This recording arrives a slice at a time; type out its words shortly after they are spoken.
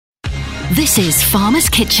This is Farmer's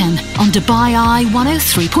Kitchen on Dubai Eye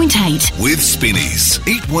 103.8. With Spinneys.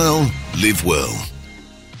 Eat well, live well.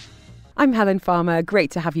 I'm Helen Farmer. Great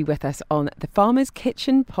to have you with us on the Farmer's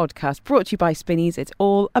Kitchen podcast, brought to you by Spinneys. It's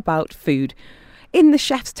all about food. In the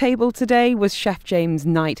chef's table today was Chef James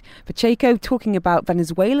Knight Pacheco talking about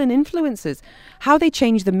Venezuelan influences, how they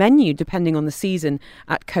change the menu depending on the season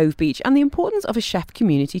at Cove Beach, and the importance of a chef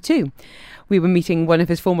community too. We were meeting one of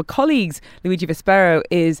his former colleagues. Luigi Vespero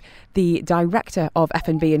is the director of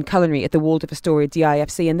F&B and Culinary at the Waldorf Astoria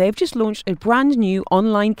DIFC, and they've just launched a brand new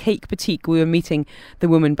online cake boutique. We were meeting the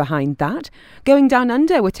woman behind that. Going down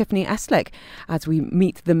under with Tiffany Eslick as we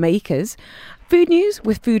meet the makers. Food news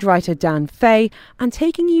with food writer Dan Fay, and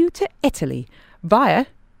taking you to Italy via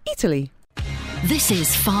Italy. This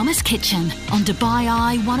is Farmer's Kitchen on Dubai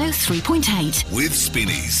Eye 103.8. With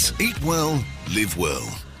Spinneys. Eat well, live well.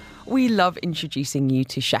 We love introducing you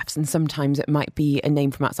to chefs, and sometimes it might be a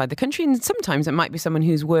name from outside the country, and sometimes it might be someone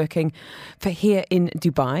who's working for here in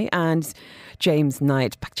Dubai. And James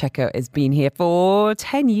Knight Pacheco has been here for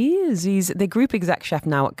 10 years. He's the group exec chef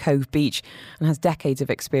now at Cove Beach and has decades of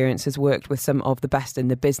experience, has worked with some of the best in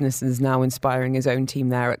the business and is now inspiring his own team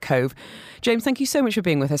there at Cove. James, thank you so much for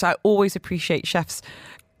being with us. I always appreciate chefs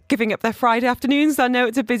giving up their Friday afternoons. I know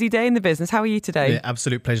it's a busy day in the business. How are you today? Yeah,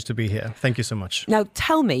 absolute pleasure to be here. Thank you so much. Now,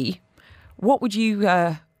 tell me, what would you,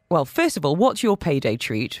 well, first of all, what's your payday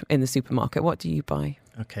treat in the supermarket? What do you buy?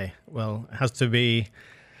 Okay, well, it has to be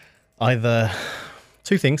either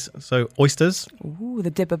two things. So oysters. Ooh,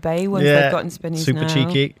 the Dibba Bay ones they've got in Spinneys super now.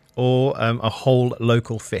 cheeky. Or a whole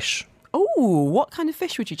local fish. Ooh, what kind of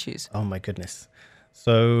fish would you choose? Oh my goodness.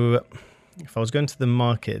 So if I was going to the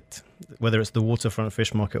market, whether it's the waterfront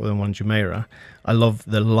fish market or the one in Jumeirah, I love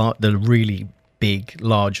the really big,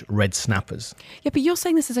 large red snappers. Yeah, but you're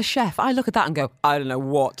saying this as a chef. I look at that and go, I don't know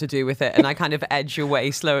what to do with it. And I kind of edge away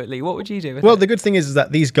slowly. What would you do with it? Well, the good thing is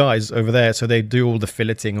that these guys over there, so they do all the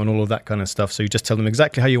filleting and all of that kind of stuff. So you just tell them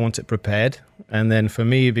exactly how you want it prepared. And then for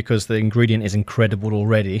me, because the ingredient is incredible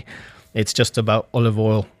already, it's just about olive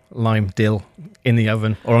oil, lime, dill in the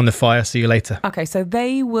oven or on the fire. See you later. Okay, so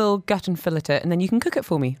they will gut and fillet it and then you can cook it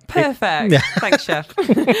for me. Perfect. Yeah. Thanks, chef.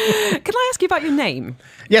 Can I ask you about your name?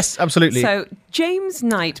 Yes, absolutely. So, James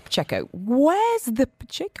Knight Pacheco. Where's the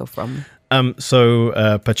Pacheco from?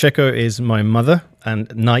 Pacheco is my mother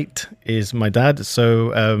and Knight is my dad. So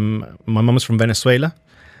my mum's from Venezuela.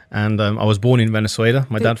 And I was born in Venezuela.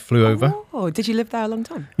 My dad flew over. Oh, did you live there a long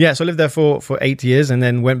time? Yeah, so I lived there for 8 years and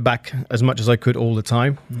then went back as much as I could all the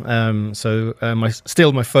time.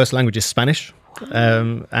 My first language is Spanish.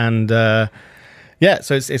 So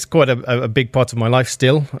it's quite a big part of my life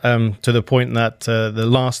still, to the point that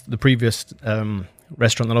the previous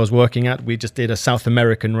restaurant that I was working at, we just did a South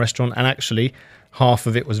American restaurant, and actually half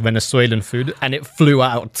of it was Venezuelan food, and it flew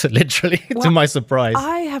out, literally, to my surprise.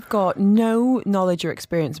 I have got no knowledge or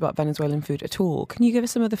experience about Venezuelan food at all. Can you give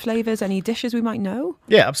us some of the flavours, any dishes we might know?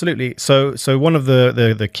 Yeah, absolutely. So one of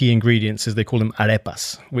the key ingredients is they call them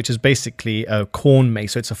arepas, which is basically corn made.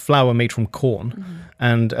 So it's a flour made from corn,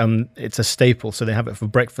 and it's a staple. So they have it for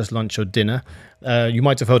breakfast, lunch, or dinner. You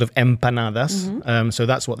might have heard of empanadas. So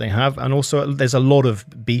that's what they have. And also there's a lot of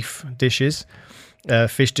beef dishes.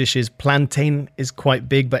 Fish dishes. Plantain is quite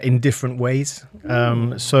big, but in different ways.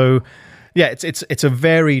 It's a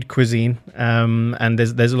varied cuisine, and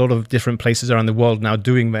there's a lot of different places around the world now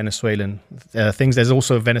doing Venezuelan things. There's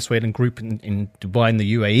also a Venezuelan group in Dubai, in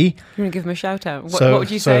the UAE. You want to give them a shout out? What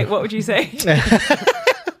would you say? What would you say?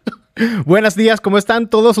 Buenos días, ¿cómo están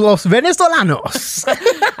todos los venezolanos?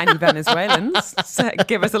 Any Venezuelans? So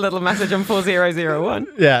give us a little message on 4001.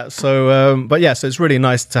 Yeah, so it's really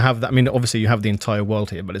nice to have that. I mean, obviously you have the entire world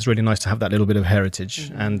here, but it's really nice to have that little bit of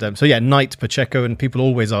heritage. And Knight Pacheco, and people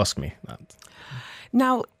always ask me that.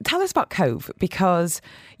 Now, tell us about Cove, because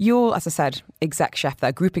you're, as I said, exec chef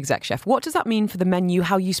there, group exec chef. What does that mean for the menu,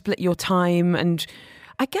 how you split your time? And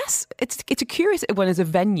I guess it's a curious one as a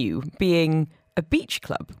venue, being a beach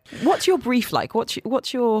club. What's your brief like?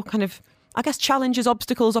 What's your kind of, I guess, challenges,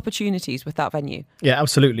 obstacles, opportunities with that venue? Yeah,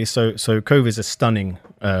 absolutely. So Cove is a stunning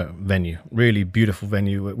venue, really beautiful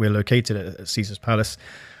venue. We're located at Caesar's Palace,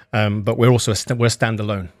 but we're also we're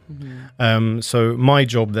standalone. So my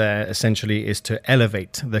job there essentially is to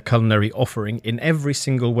elevate the culinary offering in every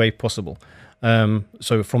single way possible.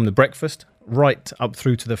 So from the breakfast right up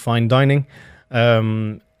through to the fine dining.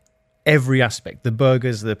 Every aspect, the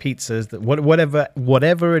burgers, the pizzas,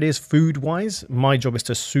 whatever it is food-wise, my job is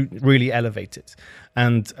to really elevate it.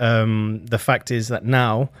 And the fact is that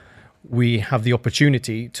now we have the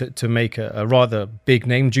opportunity to make a rather big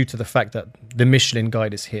name due to the fact that the Michelin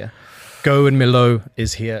Guide is here. Go and Merlot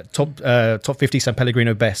is here. Top 50 San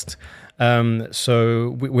Pellegrino best.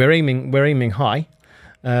 So we're aiming high.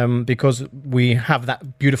 Because we have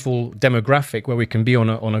that beautiful demographic where we can be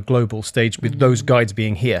on a global stage with those guides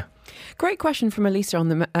being here. Great question from Elisa on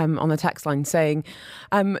the text line saying,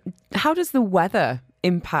 how does the weather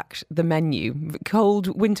impact the menu?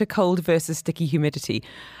 Winter cold versus sticky humidity.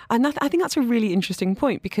 And I think that's a really interesting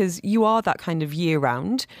point, because you are that kind of year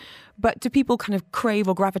round. But do people kind of crave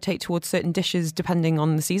or gravitate towards certain dishes depending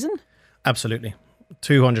on the season? Absolutely,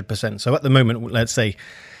 200%. So at the moment, let's say,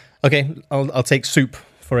 okay, I'll take soup,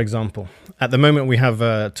 for example. At the moment, we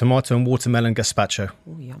have tomato and watermelon gazpacho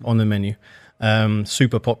on the menu.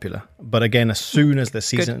 Super popular. But again, as soon as the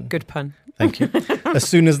season... Good pun. Thank you. As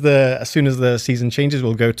soon as the season changes,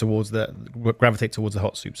 we'll gravitate towards the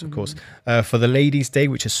hot soups, of course. For the Ladies' Day,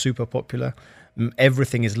 which is super popular,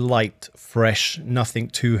 everything is light, fresh, nothing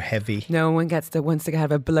too heavy. No one wants to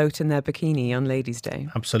have a bloat in their bikini on Ladies' Day.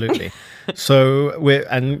 Absolutely. So we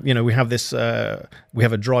have this. We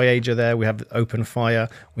have a dry ager there. We have the open fire.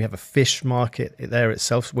 We have a fish market there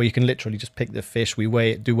itself, where you can literally just pick the fish. We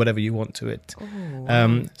weigh it, do whatever you want to it. Oh,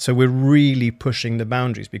 wow. So we're really pushing the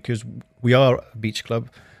boundaries, because we are a beach club.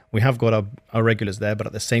 We have got our regulars there, but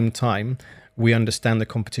at the same time, we understand the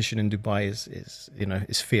competition in Dubai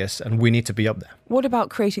is fierce, and we need to be up there. What about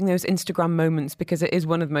creating those Instagram moments? Because it is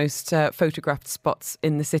one of the most photographed spots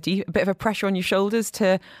in the city. A bit of a pressure on your shoulders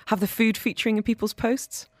to have the food featuring in people's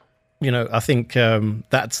posts? I think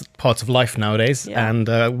that's part of life nowadays. Yeah.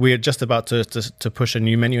 And we're just about to push a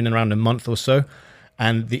new menu in around a month or so.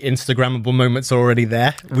 And the Instagrammable moments are already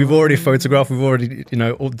there. We've already photographed. We've already,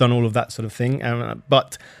 done all of that sort of thing.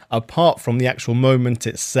 But apart from the actual moment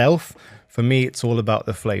itself, for me, it's all about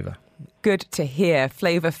the flavour. Good to hear.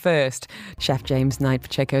 Flavour first. Chef James Knight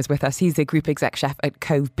Pacheco is with us. He's the group exec chef at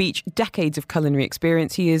Cove Beach. Decades of culinary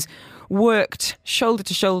experience. He has worked shoulder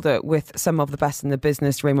to shoulder with some of the best in the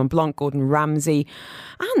business, Raymond Blanc, Gordon Ramsay,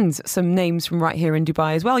 and some names from right here in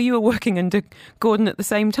Dubai as well. You were working under Gordon at the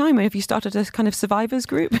same time. Have you started a kind of survivors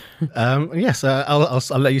group? Yes, I'll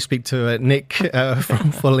let you speak to Nick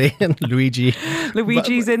from Folly and Luigi.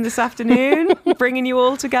 Luigi's in this afternoon, bringing you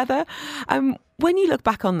all together. When you look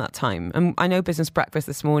back on that time, and I know Business Breakfast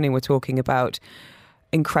this morning, we're talking about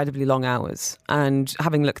incredibly long hours, and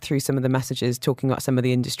having looked through some of the messages talking about some of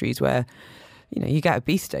the industries where you get a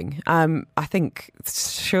beasting. I think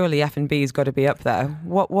surely F&B has got to be up there.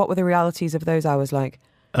 What were the realities of those hours like?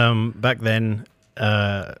 Back then,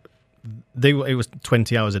 it was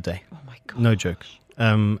 20 hours a day. Oh my God. No joke.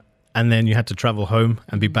 And then you had to travel home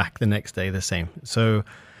and be back the next day the same. So,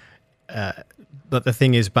 but the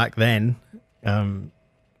thing is, back then, you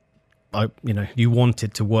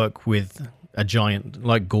wanted to work with a giant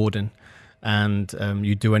like Gordon, and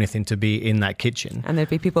you'd do anything to be in that kitchen. And there'd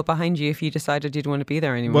be people behind you if you decided you'd want to be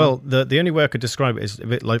there anymore. Well, the only way I could describe it is a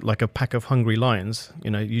bit like a pack of hungry lions.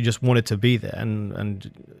 You just wanted to be there,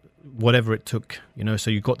 and whatever it took.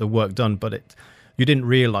 So you got the work done, but you didn't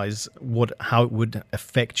realize how it would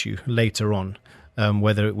affect you later on,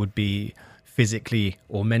 whether it would be physically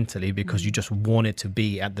or mentally, because you just wanted to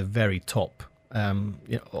be at the very top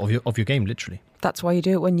of your game, literally. That's why you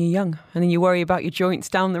do it when you're young, and then you worry about your joints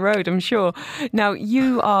down the road, I'm sure. Now,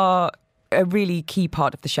 you are a really key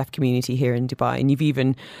part of the chef community here in Dubai, and you've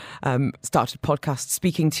even started podcasts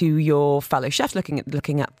speaking to your fellow chefs,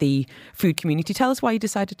 looking at the food community. Tell us why you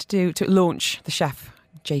decided to launch the Chef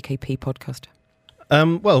JKP podcast.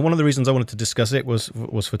 Well, one of the reasons I wanted to discuss it was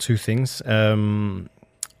for two things.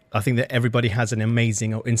 I think that everybody has an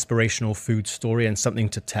amazing or inspirational food story and something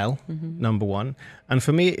to tell, number one. And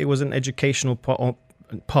for me, it was an educational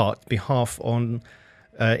behalf on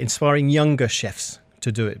inspiring younger chefs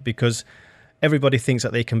to do it, because everybody thinks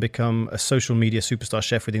that they can become a social media superstar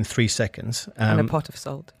chef within 3 seconds. And a pot of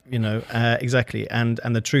salt. Exactly. And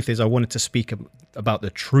the truth is, I wanted to speak about the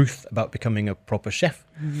truth about becoming a proper chef.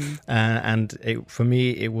 For me,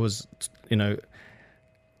 it was,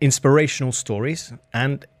 inspirational stories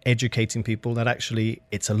and educating people that actually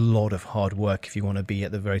it's a lot of hard work if you want to be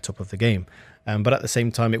at the very top of the game. But at the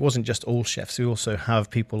same time, it wasn't just all chefs. We also have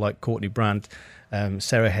people like Courtney Brandt,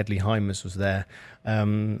 Sarah Headley-Hymas was there,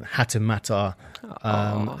 Hatem Matar.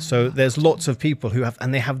 So there's lots of people who have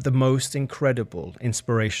the most incredible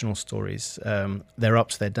inspirational stories, their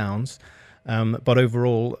ups, their downs. But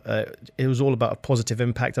overall, it was all about a positive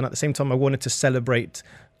impact. And at the same time, I wanted to celebrate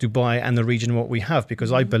Dubai and the region, what we have,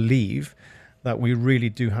 because I believe that we really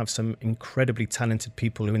do have some incredibly talented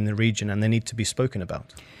people in the region, and they need to be spoken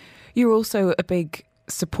about. You're also a big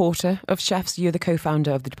supporter of chefs. You're the co-founder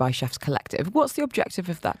of the Dubai Chefs Collective. What's the objective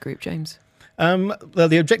of that group, James? Well,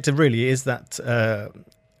 the objective really is that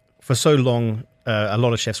for so long, a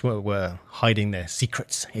lot of chefs were hiding their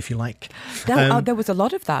secrets, if you like. There was a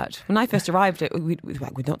lot of that. When I first arrived,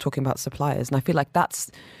 we're not talking about suppliers, and I feel like that's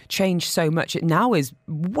changed so much. It now is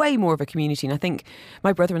way more of a community, and I think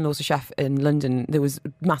my brother-in-law's a chef in London. There was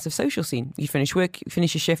a massive social scene. You'd finish work,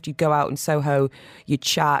 finish your shift, you'd go out in Soho, you'd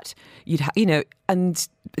chat, and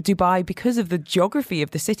Dubai, because of the geography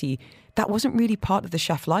of the city, that wasn't really part of the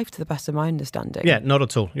chef life, to the best of my understanding. Yeah, not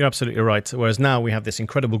at all. You're absolutely right. Whereas now we have this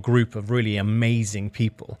incredible group of really amazing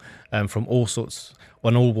people from all sorts,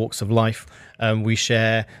 on all walks of life. We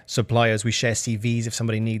share suppliers, we share CVs if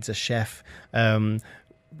somebody needs a chef. We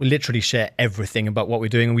literally share everything about what we're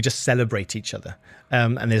doing, and we just celebrate each other.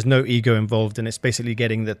 And there's no ego involved, and it's basically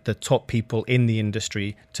getting the top people in the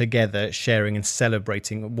industry together, sharing and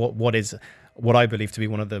celebrating what I believe to be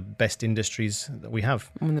one of the best industries that we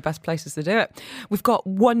have. One of the best places to do it. We've got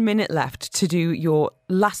 1 minute left to do your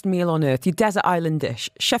last meal on earth, your desert island dish.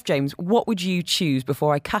 Chef James, what would you choose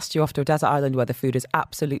before I cast you off to a desert island where the food is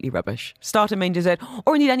absolutely rubbish? Starter, main, dessert,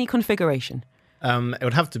 or need any configuration? It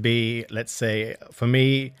would have to be, let's say, for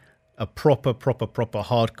me, a proper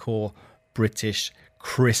hardcore British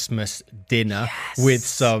Christmas dinner with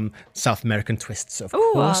some South American twists, of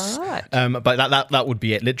course. Right. But that would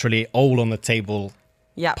be it. Literally all on the table,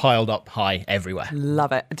 piled up high everywhere.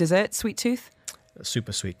 Love it. Dessert, sweet tooth?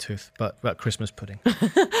 Super sweet tooth, but Christmas pudding.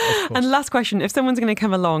 And last question, if someone's going to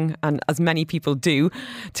come along, and as many people do,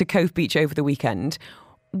 to Cove Beach over the weekend,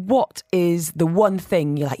 what is the one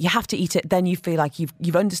thing you're like, you have to eat it, then you feel like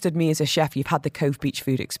you've understood me as a chef, you've had the Cove Beach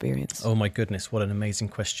food experience? Oh my goodness, what an amazing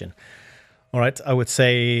question. All right, I would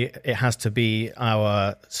say it has to be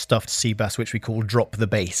our stuffed sea bass, which we call drop the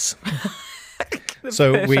bass.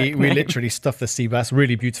 So we literally stuff the sea bass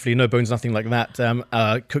really beautifully, no bones, nothing like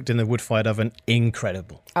that, cooked in the wood-fired oven.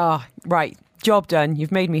 Incredible. Right. Job done.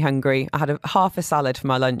 You've made me hungry. I had half a salad for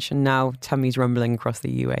my lunch and now tummy's rumbling across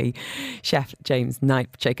the UAE. Chef James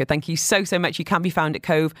Knight Pacheco, thank you so much. You can be found at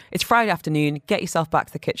Cove. It's Friday afternoon. Get yourself back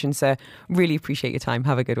to the kitchen, sir. Really appreciate your time.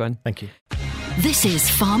 Have a good one. Thank you. This is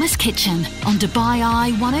Farmer's Kitchen on Dubai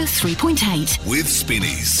Eye 103.8. With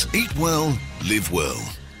Spinneys. Eat well, live well.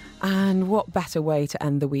 And what better way to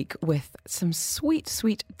end the week with some sweet,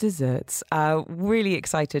 sweet desserts. Really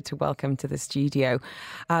excited to welcome to the studio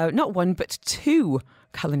not one but two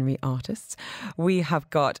culinary artists. We have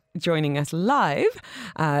got joining us live,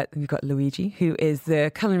 we've got Luigi, who is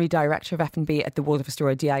the culinary director of F&B at the Waldorf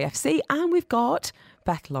Astoria DIFC, and we've got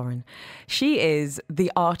Beth Lauren. She is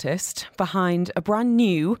the artist behind a brand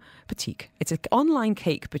new boutique. It's an online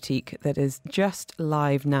cake boutique that is just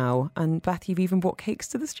live now. And Beth, you've even brought cakes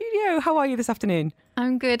to the studio. How are you this afternoon?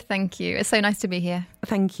 I'm good, thank you. It's so nice to be here.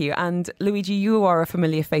 Thank you. And Luigi, you are a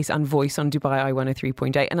familiar face and voice on Dubai Eye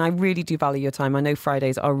 103.8, and I really do value your time. I know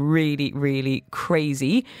Fridays are really, really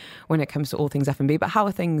crazy when it comes to all things F&B, but how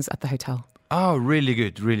are things at the hotel? Oh, really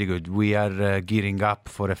good, really good. We are gearing up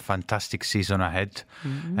for a fantastic season ahead.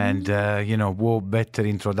 And, what better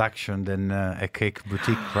introduction than a cake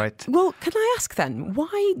boutique, right? Well, can I ask then,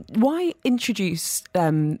 why introduce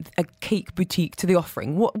a cake boutique to the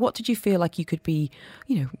offering? What did you feel like you could be,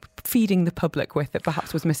 feeding the public with that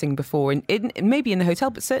perhaps was missing before, maybe in the hotel,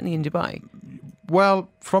 but certainly in Dubai? Well,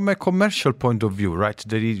 from a commercial point of view, right?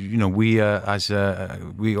 There is, we have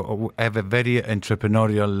a very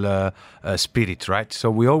entrepreneurial spirit, right?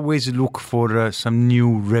 So we always look for some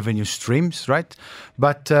new revenue streams, right?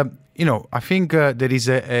 But I think there is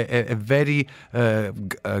a very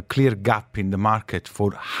clear gap in the market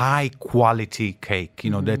for high quality cake.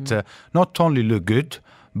 That not only look good,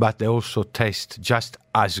 but they also taste just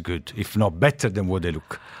as good, if not better than what they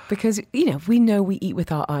look. Because, we know we eat with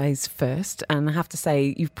our eyes first. And I have to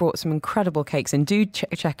say, you've brought some incredible cakes. And do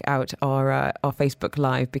check out our Facebook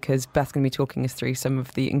Live, because Beth's going to be talking us through some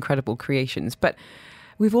of the incredible creations. But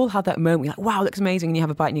we've all had that moment, you're like, wow, it looks amazing. And you have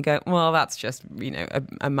a bite and you go, well, that's just,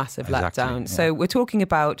 a massive letdown. Yeah. So we're talking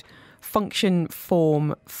about function,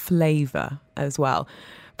 form, flavour as well.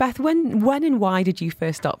 Beth, when and why did you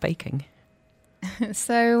first start baking?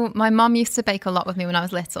 So my mum used to bake a lot with me when I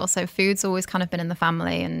was little, so food's always kind of been in the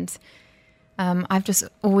family, and I've just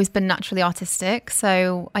always been naturally artistic.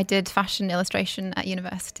 So I did fashion illustration at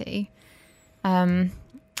university, and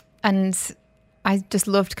I just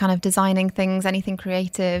loved kind of designing things, anything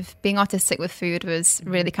creative. Being artistic with food was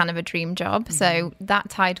really kind of a dream job. Mm-hmm. So that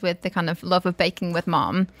tied with the kind of love of baking with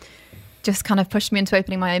mum just kind of pushed me into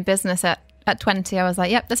opening my own business at at 20, I was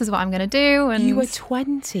like, yep, this is what I'm going to do. And You were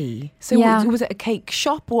 20. So Yeah. was it a cake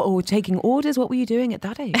shop or taking orders? What were you doing at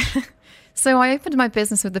that age? So I opened my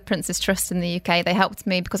business with the Prince's Trust in the UK. They helped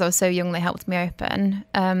me because I was so young. They helped me open.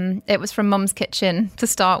 It was from Mum's kitchen to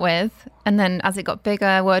start with. And then as it got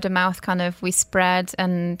bigger, word of mouth we spread.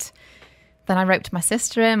 And then I roped my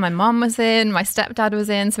sister in, my mum was in, my stepdad was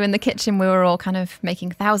in. So in the kitchen, we were all kind of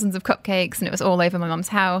making thousands of cupcakes and it was all over my mum's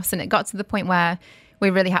house. And it got to the point where we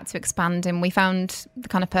really had to expand and we found the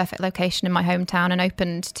kind of perfect location in my hometown and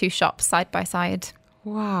opened 2 shops side by side.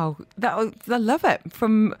 Wow. I love it.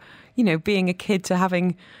 From, being a kid to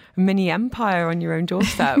having a mini empire on your own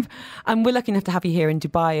doorstep. And we're lucky enough to have you here in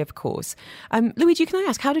Dubai, of course. Luigi, can I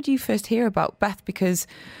ask, how did you first hear about Beth? Because,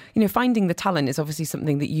 finding the talent is obviously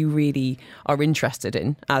something that you really are interested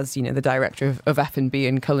in as, the director of F&B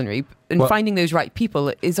and culinary. And finding those right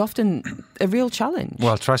people is often a real challenge.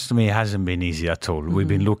 Well, trust me, it hasn't been easy at all. We've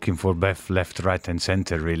been looking for Beth left, right and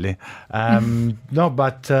centre, really.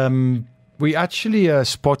 We actually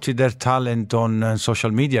spotted their talent on social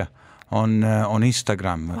media. On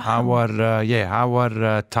Instagram. Wow.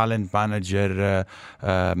 Our talent manager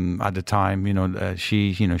at the time,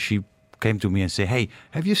 she came to me and said, "Hey,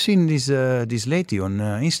 have you seen this lady on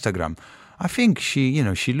Instagram? I think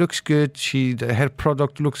she looks good. Her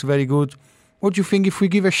product looks very good. What do you think if we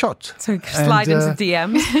give a shot?" So slide into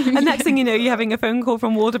DMs. And next thing you know, you're having a phone call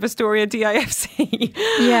from Waldorf Astoria DIFC.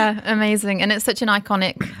 Yeah, amazing. And it's such an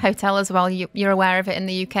iconic hotel as well. You're aware of it in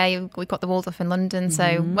the UK. We've got the Waldorf in London.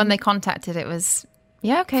 So when they contacted, it was,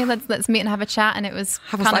 okay, let's meet and have a chat. And it was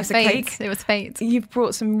have a slice of cake. It was fate. You've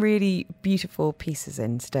brought some really beautiful pieces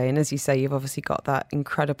in today. And as you say, you've obviously got that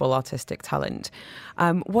incredible artistic talent.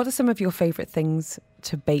 What are some of your favourite things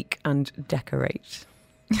to bake and decorate?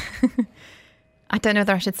 I don't know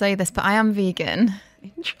whether I should say this, but I am vegan.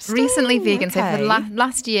 Interesting. Recently vegan. Okay. So for the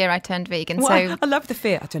last year, I turned vegan. Well, so I love the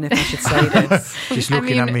fear. I don't know if I should say this. She's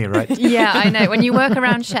looking at me, right? Yeah, I know. When you work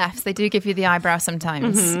around chefs, they do give you the eyebrow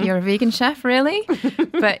sometimes. You're a vegan chef, really?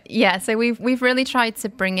 But yeah, so we've really tried to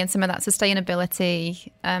bring in some of that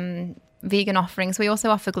sustainability, vegan offerings. We also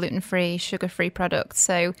offer gluten-free, sugar-free products.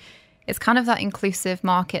 So it's kind of that inclusive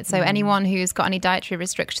market. So anyone who's got any dietary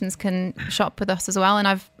restrictions can shop with us as well.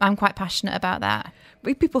 And I'm quite passionate about that.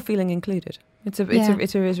 People feeling included. It's a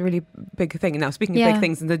really big thing. Now, speaking of big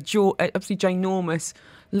things, and the absolutely ginormous,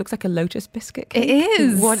 looks like a lotus biscuit cake. It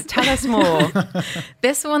is. Tell us more.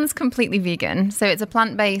 This one's completely vegan. So it's a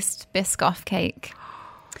plant-based Biscoff cake.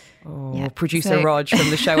 Oh, Yeah, producer so- Rog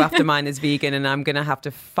from the show After Mine is vegan, and I'm going to have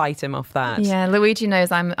to fight him off that. Yeah, Luigi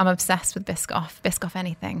knows I'm obsessed with Biscoff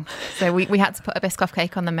anything. So we had to put a Biscoff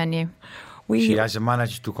cake on the menu. She has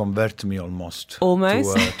managed to convert me almost.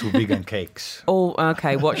 Almost? To vegan cakes. Oh,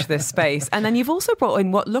 okay, watch this space. And then you've also brought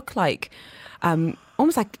in what look like,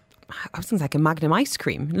 almost like, I was thinking like a Magnum ice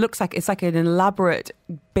cream. It looks like it's like an elaborate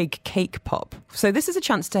big cake pop. So this is a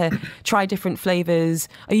chance to try different flavours.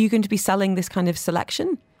 Are you going to be selling this kind of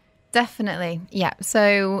selection? Definitely, yeah.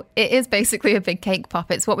 So it is basically a big cake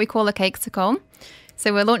pop. It's what we call a cake-to-come.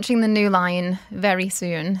 So we're launching the new line very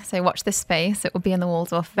soon. So watch this space. It will be in the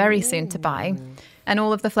Waldorf very soon to buy. And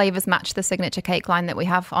all of the flavours match the signature cake line that we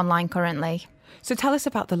have online currently. So tell us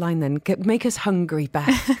about the line then. Make us hungry,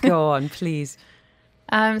 Beth. Go on, please.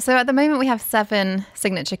 So at the moment we have 7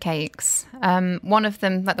 signature cakes. One of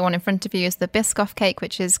them, like the one in front of you, is the Biscoff cake,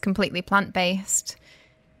 which is completely plant-based.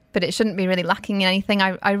 But it shouldn't be really lacking in anything.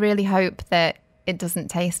 I really hope that it doesn't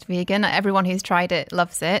taste vegan. Everyone who's tried it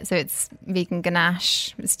loves it. So it's vegan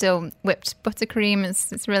ganache. It's still whipped buttercream.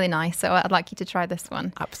 It's really nice. So I'd like you to try this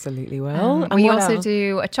one. Absolutely will. And we what also else?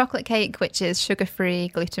 do a chocolate cake, which is sugar-free,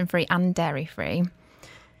 gluten-free and dairy-free.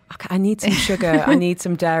 Okay, I need some sugar. I need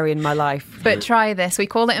some dairy in my life. But try this. We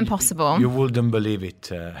call it impossible. You wouldn't believe it,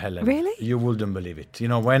 Helen. Really? You wouldn't believe it. You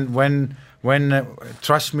know, when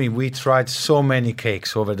trust me, we tried so many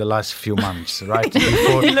cakes over the last few months, right?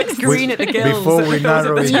 Before, He looks green at the gills. Before we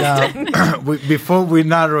narrow it down, before we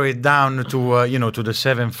narrow it down to to the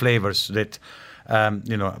 7 flavors that.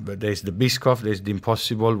 There's the Biscoff, there's the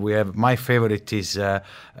Impossible. We have my favorite is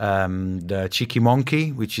the Cheeky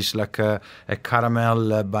Monkey, which is like a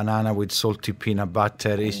caramel banana with salty peanut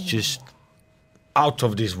butter. It's just out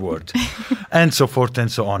of this world, and so forth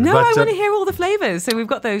and so on. No, but, I want to hear all the flavours. So we've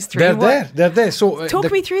got those 3. They're there. So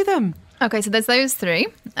Talk me through them. Okay, so there's those 3.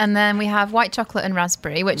 And then we have white chocolate and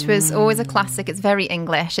raspberry, which was always a classic. It's very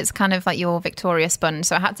English. It's kind of like your Victoria sponge.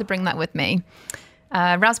 So I had to bring that with me.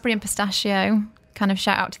 Raspberry and pistachio. Kind of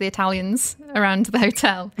shout out to the Italians around the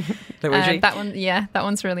hotel. Luigi. That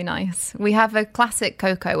one's really nice. We have a classic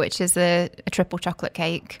cocoa, which is a triple chocolate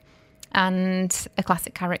cake, and a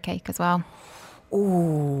classic carrot cake as well.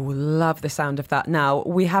 Oh, love the sound of that. Now,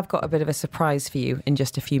 we have got a bit of a surprise for you in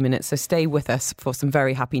just a few minutes, so stay with us for some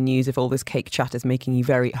very happy news if all this cake chat is making you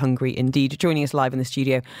very hungry indeed. Joining us live in the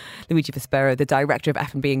studio, Luigi Vespero, the director of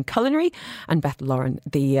F&B and Culinary, and Beth Lauren,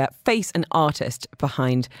 the face and artist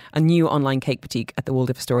behind a new online cake boutique at the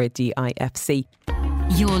Waldorf Astoria DIFC.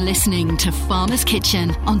 You're listening to Farmer's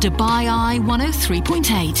Kitchen on Dubai Eye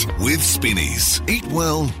 103.8. With Spinneys. Eat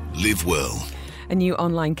well, live well. A new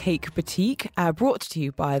online cake boutique brought to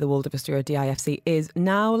you by the Waldorf Astoria DIFC is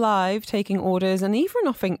now live, taking orders and even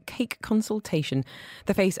offering cake consultation.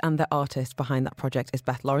 The face and the artist behind that project is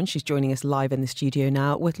Beth Lauren. She's joining us live in the studio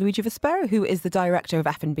now with Luigi Vespero, who is the director of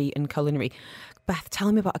F&B and Culinary. Beth,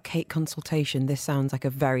 tell me about a cake consultation. This sounds like a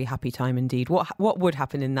very happy time indeed. What would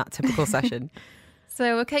happen in that typical session?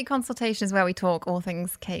 So a cake consultation is where we talk all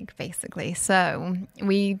things cake, basically. So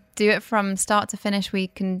we do it from start to finish. We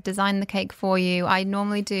can design the cake for you. I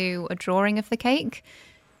normally do a drawing of the cake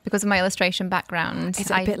because of my illustration background. It's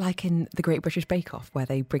a bit like in the Great British Bake Off where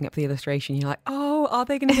they bring up the illustration. You're like, oh, are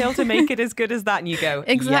they going to be able to make it as good as that? And you go,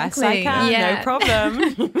 exactly. Yes, I can, yeah. No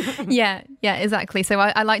problem. yeah, exactly. So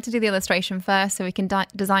I like to do the illustration first so we can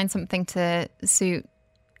design something to suit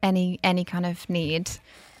any kind of need.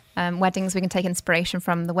 Weddings, we can take inspiration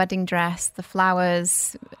from the wedding dress, the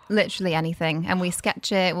flowers, literally anything. And we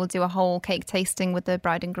sketch it. We'll do a whole cake tasting with the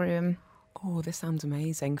bride and groom. Oh, this sounds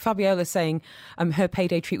amazing. Fabiola's saying her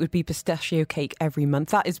payday treat would be pistachio cake every month.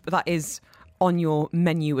 That is on your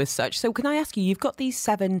menu as such. So can I ask you, you've got these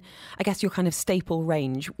 7, I guess your kind of staple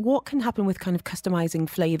range. What can happen with kind of customizing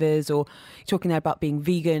flavours, or you're talking there about being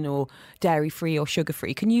vegan or dairy-free or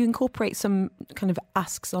sugar-free? Can you incorporate some kind of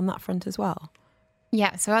asks on that front as well?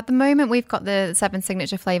 Yeah, so at the moment we've got the 7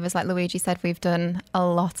 signature flavours. Like Luigi said, we've done a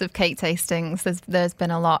lot of cake tastings. There's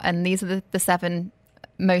been a lot, and these are the 7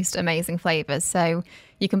 most amazing flavours. So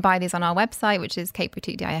you can buy these on our website, which is Cake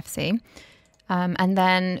Boutique DIFC. And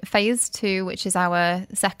then phase 2, which is our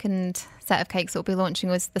second set of cakes that we'll be launching,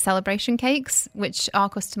 was the celebration cakes, which are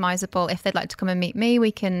customisable. If they'd like to come and meet me,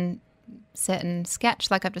 we can sit and sketch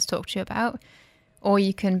like I've just talked to you about. Or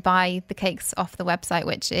you can buy the cakes off the website,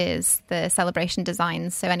 which is the celebration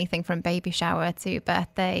designs. So anything from baby shower to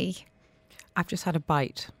birthday. I've just had a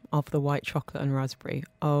bite of the white chocolate and raspberry.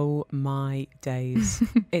 Oh my days.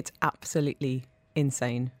 It's absolutely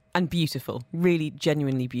insane. And beautiful, really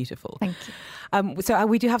genuinely beautiful. Thank you. So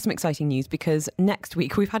we do have some exciting news because next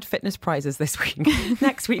week, we've had fitness prizes this week.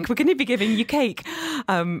 Next week, we're going to be giving you cake.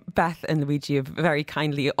 Beth and Luigi have very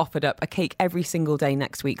kindly offered up a cake every single day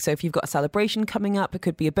next week. So if you've got a celebration coming up, it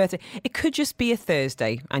could be a birthday, it could just be a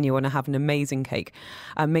Thursday and you want to have an amazing cake.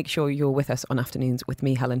 Make sure you're with us on Afternoons with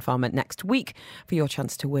me, Helen Farmer, next week for your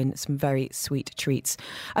chance to win some very sweet treats.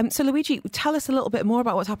 So Luigi, tell us a little bit more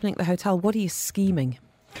about what's happening at the hotel. What are you scheming?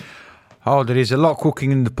 Oh, there is a lot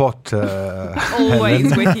cooking in the pot.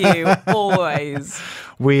 Always with you, always.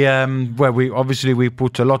 We obviously we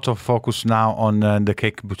put a lot of focus now on the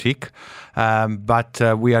cake boutique,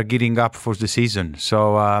 but we are gearing up for the season.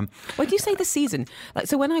 So, when do you say the season?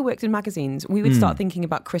 So when I worked in magazines, we would start thinking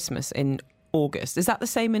about Christmas in August. Is that the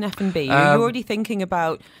same in F&B? Are you already thinking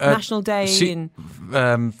about National Day?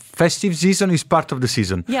 Festive season is part of the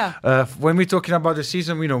season. Yeah. When we're talking about the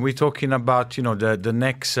season, we're talking about the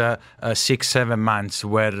next 6-7 months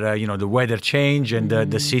where the weather change and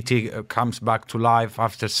the city comes back to life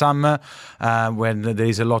after summer, when there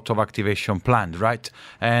is a lot of activation planned, right?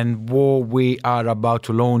 And what we are about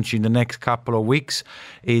to launch in the next couple of weeks,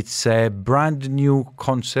 it's a brand new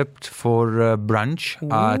concept for brunch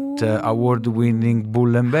at award-winning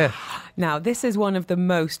Bull and Bear. Now, this is one of the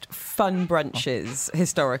most fun brunches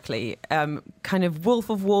historically. Kind of Wolf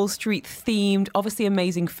of Wall Street themed, obviously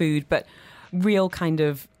amazing food, but real kind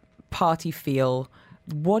of party feel.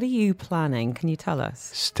 What are you planning? Can you tell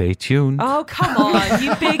us? Stay tuned. Oh, come on,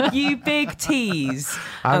 you big tease.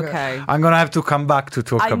 Okay. I'm going to have to come back to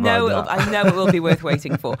talk about that. I know it will be worth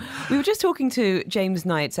waiting for. We were just talking to James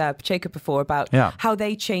Knight, Pacheco before, about how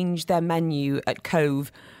they changed their menu at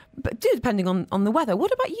Cove, but depending on the weather.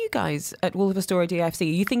 What about you guys at Waldorf Astoria DIFC? Are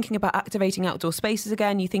you thinking about activating outdoor spaces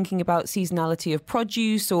again? Are you thinking about seasonality of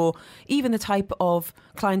produce or even the type of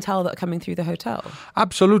clientele that are coming through the hotel?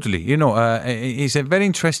 Absolutely. It's a very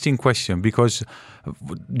interesting question because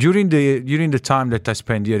during the time that I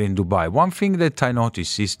spent here in Dubai, one thing that I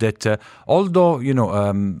noticed is that although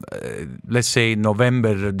let's say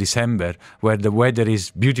November, December, where the weather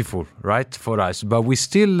is beautiful, right, for us, but we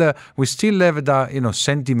still have the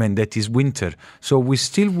sentiment environment that is winter. So we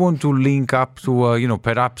still want to link up to,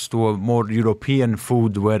 perhaps to a more European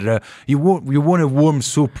food where you want a warm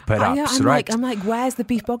soup, perhaps, right? I'm like, where's the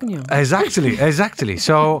beef bourguignon? Exactly.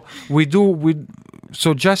 So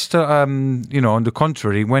So just, on the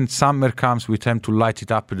contrary, when summer comes, we tend to light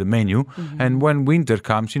it up with the menu. And when winter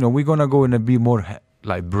comes, we're going to go in a bit more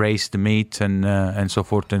like braised meat and so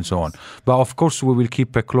forth and so on. But of course, we will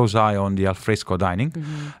keep a close eye on the alfresco dining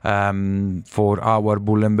for our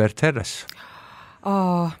Bull and Bear Terrace.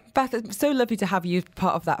 Oh, Beth, it's so lovely to have you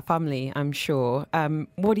part of that family, I'm sure.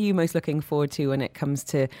 What are you most looking forward to when it comes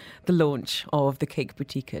to the launch of the Cake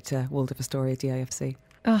Boutique at Waldorf Astoria DIFC?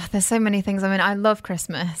 Oh, there's so many things. I mean, I love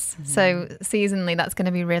Christmas. So seasonally, that's going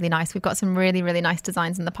to be really nice. We've got some really, really nice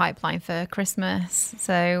designs in the pipeline for Christmas.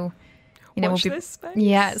 So, Watch this space.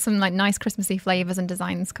 Yeah, some like nice Christmassy flavours and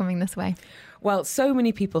designs coming this way. Well, so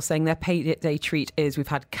many people saying their payday treat is we've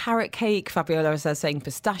had carrot cake, Fabiola says saying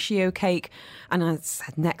pistachio cake, and as I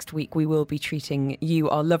said, next week we will be treating you,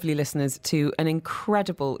 our lovely listeners, to an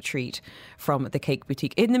incredible treat from the Cake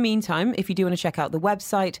Boutique. In the meantime, if you do want to check out the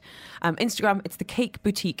website, Instagram, it's the Cake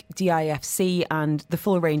Boutique DIFC, and the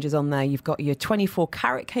full range is on there. You've got your 24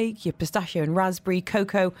 carrot cake, your pistachio and raspberry,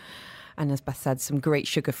 cocoa, and as Beth said, some great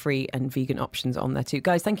sugar-free and vegan options on there too.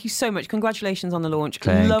 Guys, thank you so much. Congratulations on the launch.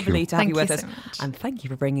 Lovely to have you with us. And thank you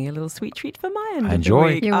for bringing a little sweet treat for my end of the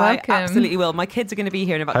week. You're welcome. I absolutely will. My kids are going to be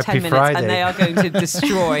here in about Happy 10 minutes Friday. and they are going to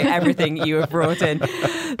destroy everything you have brought in.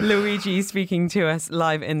 Luigi speaking to us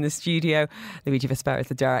live in the studio. Luigi Vespera is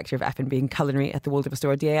the Director of F&B and Culinary at the Waldorf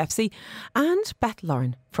Astoria DAFC. And Beth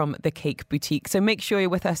Lauren from the Cake Boutique. So make sure you're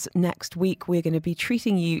with us next week. We're going to be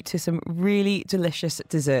treating you to some really delicious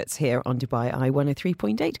desserts here on Dubai Eye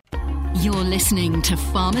 103.8. You're listening to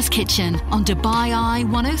Farmer's Kitchen on Dubai Eye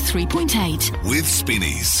 103.8. With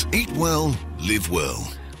Spinneys. Eat well, live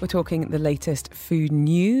well. We're talking the latest food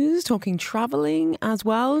news, talking travelling as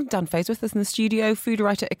well. Dan Fay's with us in the studio, food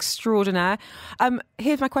writer extraordinaire.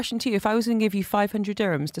 Here's my question to you. If I was going to give you 500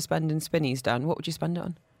 dirhams to spend in Spinneys, Dan, what would you spend it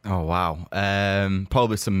on? Oh, wow.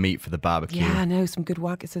 Probably some meat for the barbecue. Yeah, I know, some good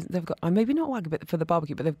wagyu. So they've got, maybe not wagyu but for the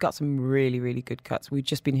barbecue, but they've got some really, really good cuts. We've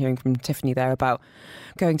just been hearing from Tiffany there about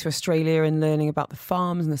going to Australia and learning about the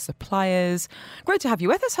farms and the suppliers. Great to have you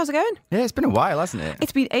with us. How's it going? Yeah, it's been a while, hasn't it?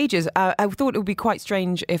 It's been ages. I thought it would be quite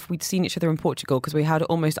strange if we'd seen each other in Portugal because we had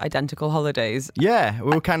almost identical holidays. Yeah,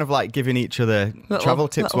 we were kind of like giving each other travel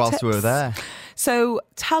tips whilst we were there. So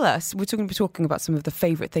tell us, we're going to be talking about some of the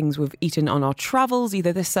favourite things we've eaten on our travels,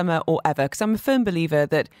 either this summer or ever, because I'm a firm believer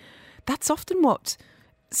that that's often what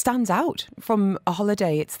stands out from a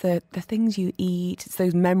holiday. It's the things you eat, it's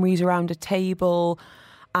those memories around a table,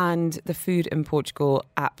 and the food in Portugal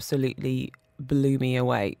absolutely blew me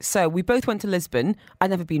away. So we both went to Lisbon.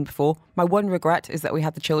 I'd never been before. My one regret is that we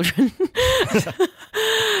had the children.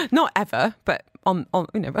 Not ever, but on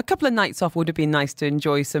a couple of nights off would have been nice to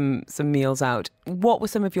enjoy some meals out. What were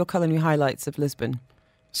some of your culinary highlights of Lisbon?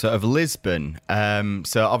 So of Lisbon,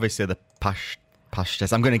 so obviously the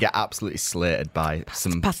pastas. I'm going to get absolutely slated by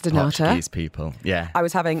some Pastanata. Portuguese people. Yeah, I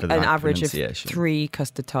was having for an that average of pronunciation. 3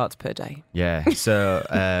 custard tarts per day. Yeah, so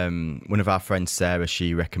one of our friends, Sarah,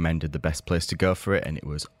 she recommended the best place to go for it, and it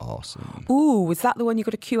was awesome. Ooh, was that the one you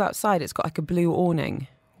got a queue outside? It's got like a blue awning.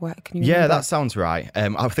 Where, can you Yeah, remember? that sounds right.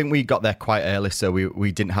 I think we got there quite early, so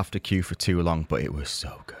we didn't have to queue for too long, but it was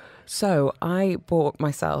so good. So I bought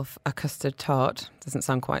myself a custard tart. Doesn't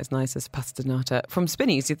sound quite as nice as pastanata from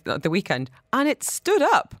Spinneys the weekend, and it stood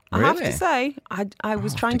up. I have to Really? say, I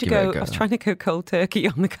was trying to give it a go. go I was then. trying to go cold turkey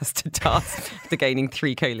on the custard tarts after gaining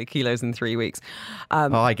 3 kilos in 3 weeks.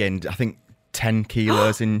 I gained, I think, 10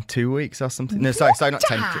 kilos in 2 weeks or something. No, sorry, not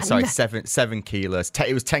 10. Sorry, 7 kilos.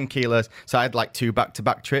 It was 10 kilos. So I had like 2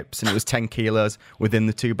 back-to-back trips, and it was 10 kilos within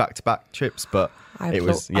the 2 back-to-back trips. But I think it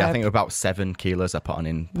was about 7 kilos I put on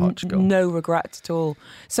in Portugal. No regret at all.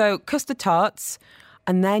 So custard tarts,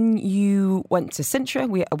 and then you went to Sintra.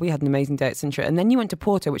 We had an amazing day at Sintra, and then you went to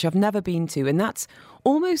Porto, which I've never been to, and that's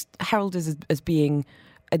almost heralded as being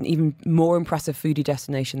an even more impressive foodie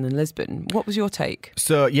destination than Lisbon. What was your take?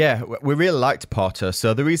 So, yeah, we really liked Porto.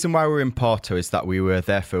 So the reason why we were in Porto is that we were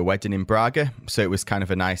there for a wedding in Braga. So it was kind of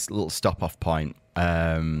a nice little stop-off point.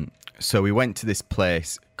 So we went to this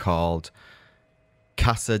place called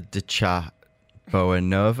Casa de Cha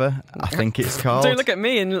Boanova, I think it's called. Don't look at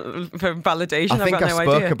me for validation. I think I've got I no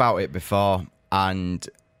spoke idea. about it before, and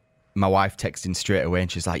my wife texted straight away and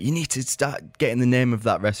she's like, you need to start getting the name of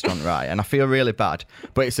that restaurant right. And I feel really bad,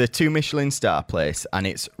 but it's a 2 Michelin star place and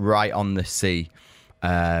it's right on the sea,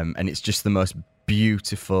 and it's just the most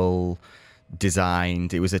beautiful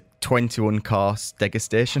designed. It was a 21-course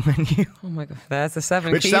degustation menu. Oh my God, there's the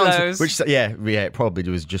 7 Which kilos. yeah, it probably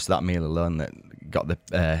was just that meal alone that got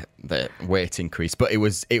the weight increase. But it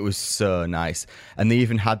was so nice, and they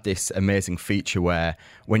even had this amazing feature where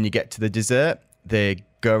when you get to the dessert, they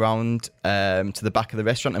go around to the back of the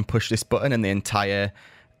restaurant and push this button, and the entire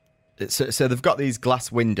so they've got these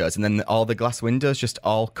glass windows, and then all the glass windows just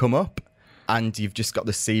all come up. And you've just got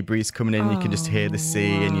the sea breeze coming in. You can just hear the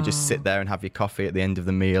sea, and you just sit there and have your coffee at the end of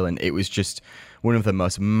the meal. And it was just one of the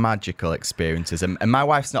most magical experiences. And my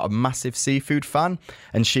wife's not a massive seafood fan,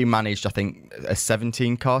 and she managed, I think, a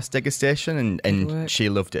 17-course degustation, and she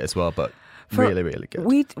loved it as well. But really, really good.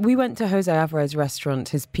 We went to Jose Alvarez restaurant,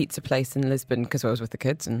 his pizza place in Lisbon, because I was with the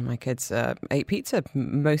kids, and my kids ate pizza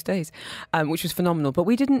most days, which was phenomenal. But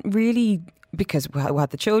we didn't really, because we had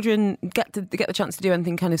the children, get the chance to do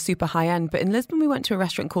anything kind of super high end. But in Lisbon, we went to a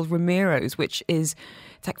restaurant called Ramiro's, which it's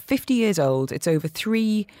like 50 years old. It's over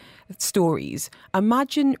 3 stories.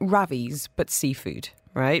 Imagine Ravi's, but seafood,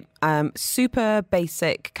 right? Super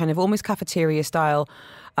basic, kind of almost cafeteria style,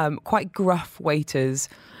 quite gruff waiters.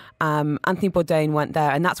 Anthony Bourdain went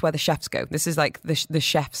there, and that's where the chefs go. This is like the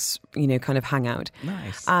chefs, kind of hangout.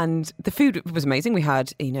 Nice. And the food was amazing. We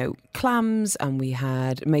had, clams, and we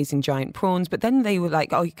had amazing giant prawns. But then they were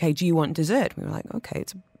like, oh, okay, do you want dessert? We were like, okay,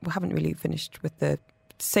 we haven't really finished with the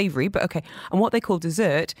savoury, but okay. And what they call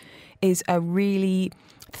dessert is a really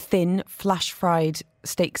thin, flash-fried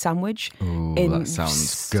steak sandwich. Ooh, that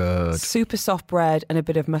sounds good. Super soft bread and a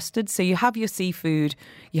bit of mustard. So you have your seafood,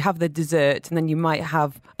 you have the dessert, and then you might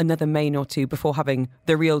have another main or two before having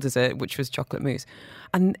the real dessert, which was chocolate mousse.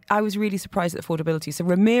 And I was really surprised at affordability. So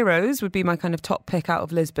Ramiro's would be my kind of top pick out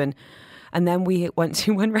of Lisbon. And then we went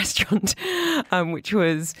to one restaurant, which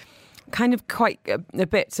was kind of quite a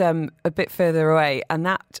bit further away, and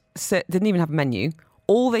that didn't even have a menu.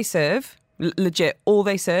 All they serve, legit,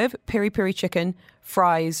 piri piri chicken,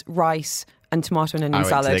 fries, rice, and tomato and onion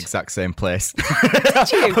salad. I went to the exact same place.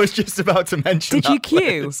 Did you? I was just about to mention. Did you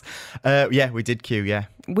queue? Yeah, we did queue. Yeah,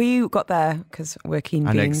 we got there because we're keen beans.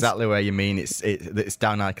 I know exactly where you mean. It's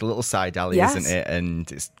down like a little side alley, isn't it?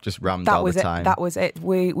 And it's just rammed all the time. That was it.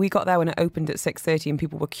 We got there when it opened at 6:30, and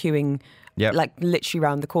people were queuing. Yep. Like literally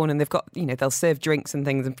around the corner, and they've got, they'll serve drinks and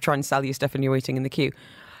things and try and sell you stuff, and you're waiting in the queue.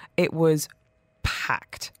 It was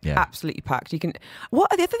packed, absolutely packed. The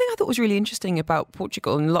other thing I thought was really interesting about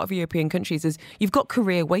Portugal and a lot of European countries is you've got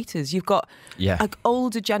career waiters, you've got like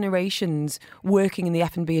older generations working in the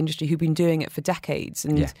F&B industry who've been doing it for decades,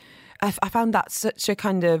 and I found that such a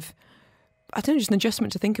kind of, I don't know, just an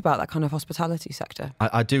adjustment to think about that kind of hospitality sector.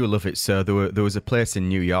 I do love it. So there was a place in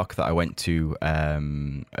New York that I went to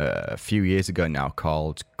a few years ago now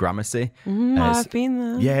called Gramercy. I've been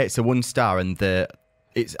there. Yeah, it's a 1-star, and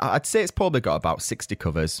I'd say it's probably got about 60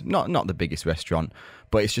 covers. Not the biggest restaurant,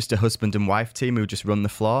 but it's just a husband and wife team who just run the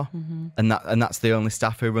floor, and that's the only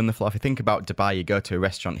staff who run the floor. If you think about Dubai, you go to a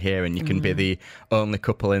restaurant here and you can be the only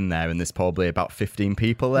couple in there, and there's probably about 15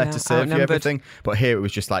 people there to serve you everything. But here it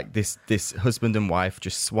was just like this husband and wife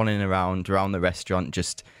just swanning around the restaurant,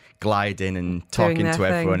 just gliding and talking to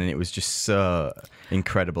everyone, and it was just so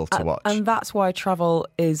incredible to watch. And that's why travel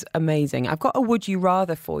is amazing. I've got a would you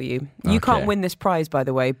rather for you. You can't win this prize, by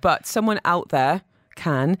the way, but someone out there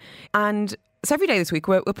can. And so every day this week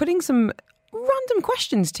we're putting some random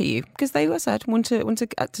questions to you because they, as I said, want to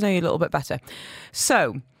get to know you a little bit better.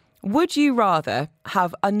 So, would you rather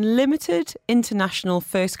have unlimited international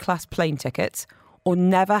first-class plane tickets or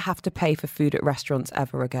never have to pay for food at restaurants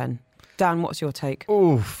ever again? Dan, what's your take?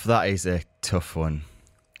 Oof, that is a tough one.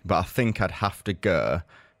 But I think I'd have to go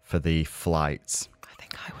for the flights. I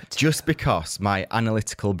think I would too. Just because my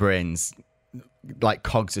analytical brain's like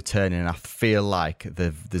cogs are turning, and I feel like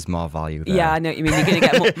there's more value there. Yeah, I know what you mean. You're going to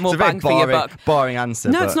get more bang for your buck. Boring answer.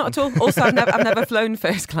 No, it's not at all. Also, I've never flown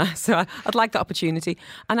first class, so I'd like that opportunity.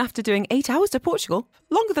 And after doing 8 hours to Portugal,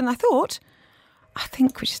 longer than I thought, I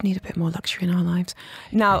think we just need a bit more luxury in our lives.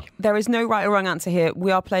 Now, there is no right or wrong answer here.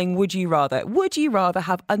 We are playing Would You Rather. Would you rather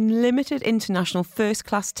have unlimited international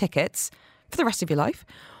first-class tickets for the rest of your life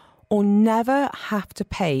or never have to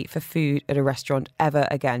pay for food at a restaurant ever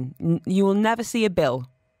again? You will never see a bill,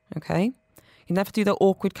 okay? You never do the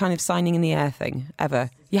awkward kind of signing in the air thing, ever.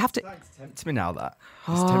 You have to... It's tempting me now, that.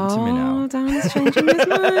 It's tempting me now. Dan's changing his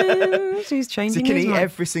mind. He's changing his mind. So you can eat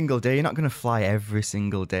every single day. You're not going to fly every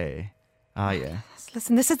single day. Oh, yeah.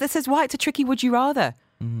 Listen, this is why it's a tricky would you rather.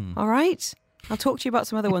 All right? I'll talk to you about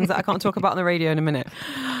some other ones that I can't talk about on the radio in a minute.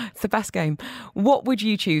 It's the best game. What would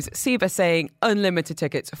you choose? Siva saying unlimited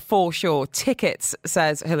tickets for sure. Tickets,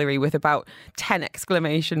 says Hillary, with about 10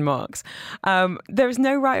 exclamation marks. There is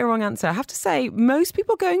no right or wrong answer. I have to say, most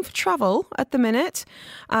people going for travel at the minute.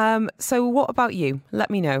 So what about you?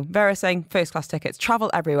 Let me know. Vera saying first class tickets.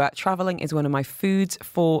 Travel everywhere. Travelling is one of my foods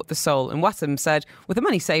for the soul. And Wassam said, with the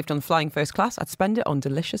money saved on flying first class, I'd spend it on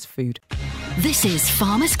delicious food. This is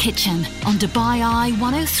Farmer's Kitchen on Dubai Eye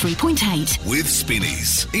 103.8. With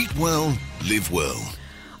Spinneys. Eat well, live well.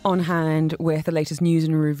 On hand with the latest news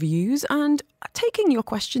and reviews, and taking your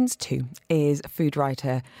questions too is food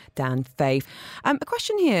writer Dan Fay. A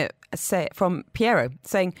question here from Piero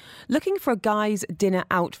saying, looking for a guy's dinner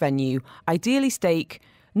out venue, ideally steak,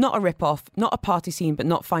 not a rip-off, not a party scene, but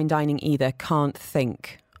not fine dining either. Can't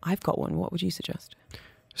think. I've got one. What would you suggest?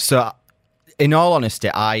 So, in all honesty,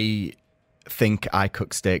 I think I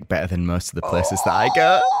cook steak better than most of the places that I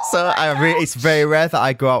go. So it's very rare that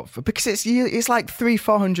I go out for, because it's like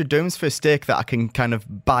 300-400 dirhams for a steak that I can kind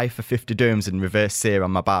of buy for 50 dirhams and reverse sear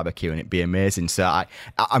on my barbecue, and it'd be amazing. So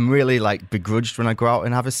I'm really like begrudged when I go out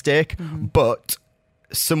and have a steak. But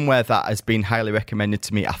somewhere that has been highly recommended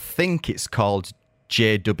to me, I think it's called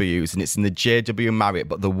JW's, and it's in the JW Marriott,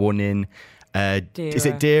 but the one in is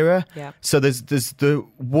it Deira? Yeah. So there's the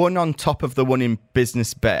one on top of the one in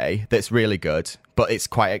Business Bay that's really good, but it's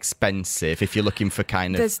quite expensive if you're looking for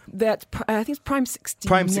kind of. There's that. I think it's Prime 68.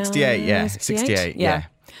 Prime 68, yeah, 68, yeah.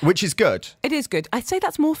 Which is good. It is good. I'd say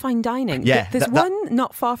that's more fine dining. Yeah, There's one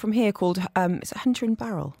not far from here called is it Hunter and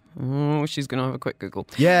Barrel? Oh, she's going to have a quick Google.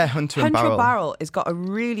 Yeah, Hunter and Barrel. Hunter and Barrel has got a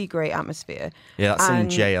really great atmosphere. Yeah, that's in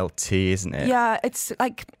JLT, isn't it? Yeah, it's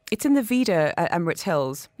in the Vida at Emirates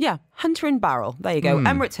Hills. Yeah, Hunter and Barrel. There you go.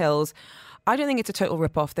 Emirates Hills. I don't think it's a total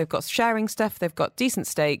rip-off. They've got sharing stuff. They've got decent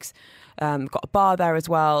steaks. Got a bar there as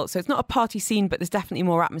well. So it's not a party scene, but there's definitely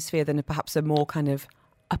more atmosphere than perhaps a more kind of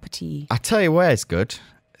uppity. I tell you where it's good.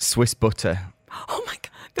 Swiss Butter. Oh my God.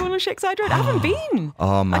 The one on Shakeside Road. I haven't been.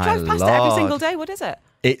 Oh my I drive past it every single day. What is it?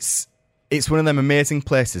 It's one of them amazing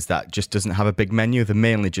places that just doesn't have a big menu. They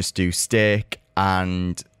mainly just do steak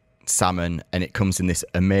and salmon, and it comes in this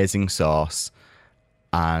amazing sauce,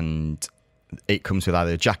 and it comes with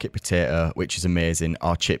either a jacket potato, which is amazing,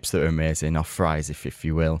 or chips that are amazing, or fries, if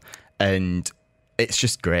you will. And it's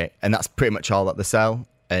just great. And that's pretty much all that they sell.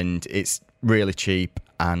 And it's really cheap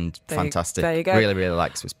and fantastic. There you go. Really, really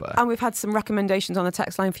like Swiss Butter. And we've had some recommendations on the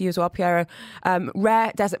text line for you as well, Piero.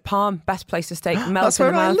 Rare Desert Palm, best place to steak. That's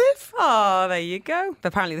where I live. Oh, there you go.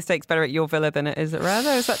 Apparently the steak's better at your villa than it is at Rare,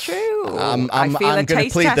 though. Is that true? I feel a going to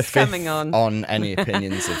taste plead the test fifth coming on any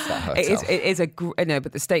opinions of that hotel. It is no,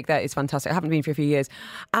 but the steak there is fantastic. I haven't been for a few years.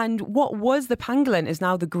 And what was the Pangolin is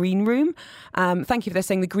now the Green Room. Thank you for this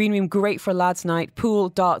saying. The Green Room, great for a lads' night, pool,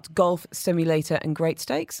 darts, golf, simulator, and great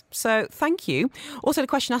steaks. So thank you. Also,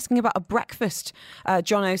 the question asking about a breakfast.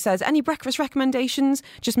 Jono says, any breakfast recommendations?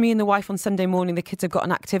 Just me and the wife on Sunday morning. The kids have got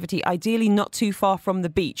an activity, ideally not too far from the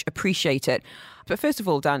beach. Appreciate it. But first of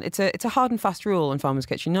all, Dan, it's a hard and fast rule in Farmer's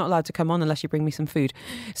Kitchen. You're not allowed to come on unless you bring me some food.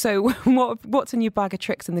 So what's in your bag of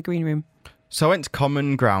tricks in the Green Room? So I went to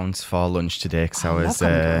Common Grounds for lunch today because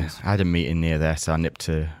I had a meeting near there, so I nipped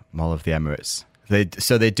to Mall of the Emirates. They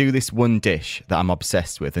do this one dish that I'm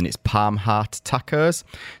obsessed with, and it's palm heart tacos.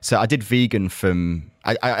 So I did vegan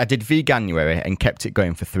I did veganuary and kept it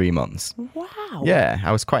going for 3 months. Wow. Yeah,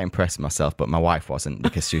 I was quite impressed with myself, but my wife wasn't,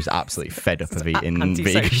 because she was absolutely fed up of eating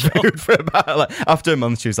vegan food for about, after a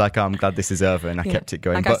month, she was like, oh, I'm glad this is over, and I kept it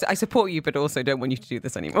going. I support you, but also don't want you to do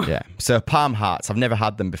this anymore. Yeah. So palm hearts, I've never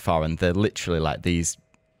had them before, and they're literally like these,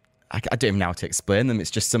 I don't even know how to explain them. It's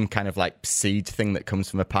just some kind of like seed thing that comes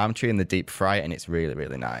from a palm tree, and they deep fry it, and it's really,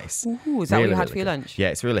 really nice. Ooh, is that what you had for your lunch? Yeah,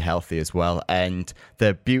 it's really healthy as well. And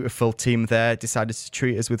the beautiful team there decided to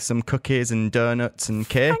treat us with some cookies and donuts and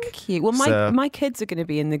cake. Thank you. Well, my kids are going to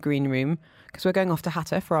be in the Green Room because we're going off to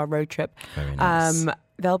Hatta for our road trip. Very nice.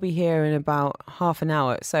 They'll be here in about half an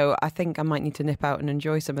hour, so I think I might need to nip out and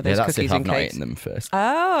enjoy some of those cookies and cakes. I've not eaten them first.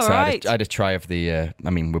 Oh, so right. I had a try of the,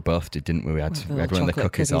 we both did, didn't we? We had one of the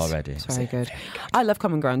cookies already. It's very good. I love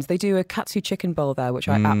Common Grounds. They do a katsu chicken bowl there, which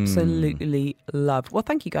I absolutely love. Well,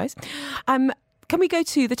 thank you, guys. Can we go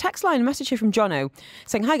to the text line? A message here from Jono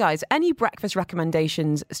saying, hi guys, any breakfast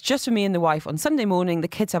recommendations? It's just for me and the wife on Sunday morning. The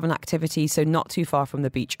kids have an activity, so not too far from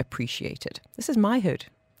the beach. Appreciated. This is my hood.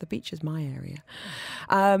 The beach is my area.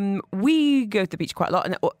 We go to the beach quite a lot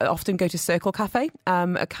and often go to Circle Cafe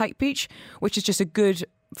at Kite Beach, which is just a good,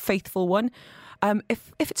 faithful one.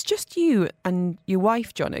 If it's just you and your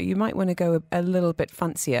wife, Jono, you might want to go a little bit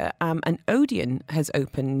fancier. And Odeon has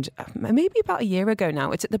opened maybe about a year ago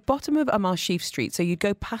now. It's at the bottom of Amal Sheaf Street. So you'd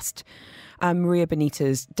go past Maria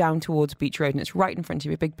Benitez down towards Beach Road, and it's right in front of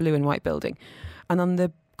you, a big blue and white building. And on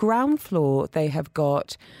the ground floor, they have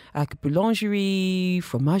got boulangerie,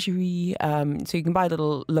 fromagerie, so you can buy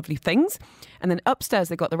little lovely things. And then upstairs,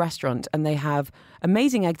 they've got the restaurant, and they have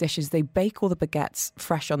amazing egg dishes. They bake all the baguettes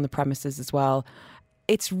fresh on the premises as well.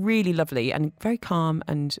 It's really lovely and very calm,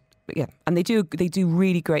 and yeah, and they do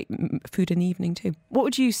really great food in the evening too. What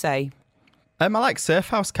would you say? I like Surf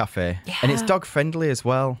House Cafe, and it's dog friendly as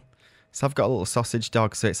well. So I've got a little sausage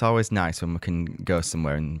dog, so it's always nice when we can go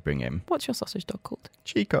somewhere and bring him. What's your sausage dog called?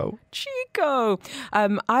 Chico.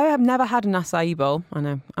 I have never had an acai bowl. I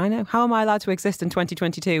know. How am I allowed to exist in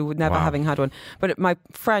 2022 with never having had one? But my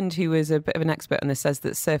friend, who is a bit of an expert on this, says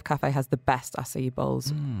that Surf Cafe has the best acai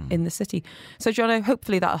bowls in the city. So, Jono,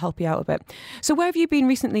 hopefully that'll help you out a bit. So where have you been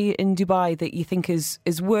recently in Dubai that you think is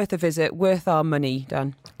worth a visit, worth our money,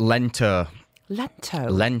 Dan? Lento,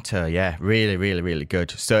 yeah, really, really, really good.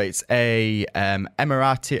 So it's a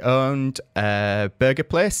Emirati-owned burger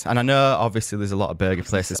place, and I know obviously there's a lot of burger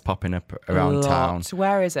places popping up around town. So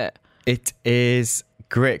where is it? It is,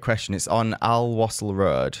 great question. It's on Al Wasl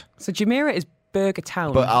Road. So Jumeirah is Burger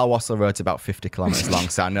Town. But Al Wasl Road's about 50 kilometres long,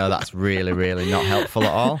 so I know that's really, really not helpful at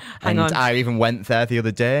all. Hang on. I even went there the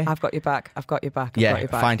other day. I've got your back. Got your back.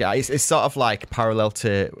 Find it out. It's sort of like parallel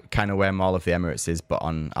to kind of where Mall of the Emirates is, but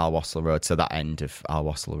on Al Wasl Road, so that end of Al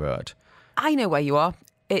Wasl Road. I know where you are.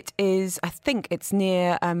 It is, I think it's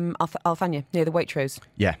near Al Thania, near the Waitrose.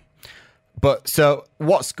 Yeah. But so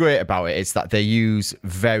what's great about it is that they use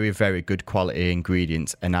very, very good quality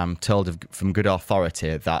ingredients, and I'm told from good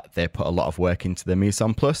authority that they put a lot of work into the mise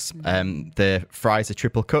en place. The fries are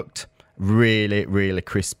triple cooked, really, really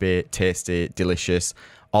crispy, tasty, delicious.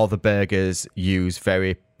 All the burgers use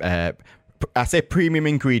very, I say premium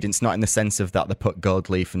ingredients, not in the sense of that they put gold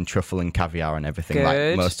leaf and truffle and caviar and everything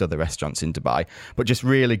like most other restaurants in Dubai, but just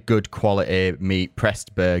really good quality meat,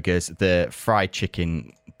 pressed burgers. The fried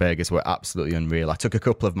chicken burgers were absolutely unreal. I took a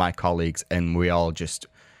couple of my colleagues and we all just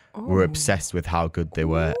were obsessed with how good they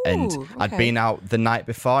were. And I'd been out the night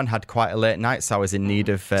before and had quite a late night, so I was in need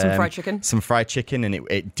of some fried chicken, and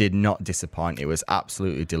it did not disappoint. It was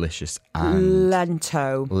absolutely delicious. And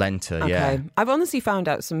Lento, yeah. I've honestly found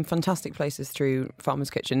out some fantastic places through Farmer's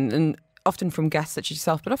Kitchen, and often from guests such as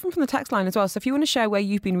yourself, but often from the text line as well. So if you want to share where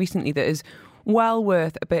you've been recently that is well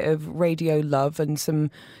worth a bit of radio love and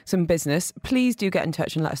some business, please do get in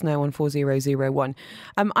touch and let us know on 4001.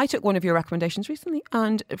 I took one of your recommendations recently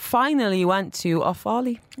and finally went to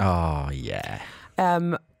Ofali. Oh, yeah.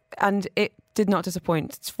 And it did not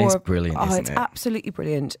disappoint. It's brilliant, isn't it? It's absolutely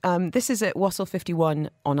brilliant. This is at Wasl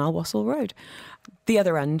 51 on Al Wasl Road. The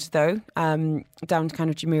other end, though, down to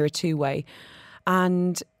kind of Jumeirah 2 way.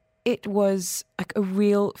 And it was like a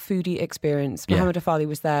real foodie experience. Mohammed Afali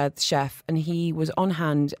was there, the chef, and he was on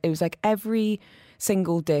hand. It was like every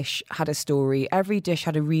single dish had a story. Every dish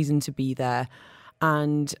had a reason to be there.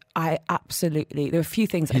 And there were a few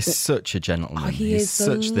things. He's such a gentleman. Oh, he's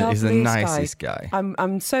the nicest guy.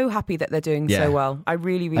 I'm so happy that they're doing so well. I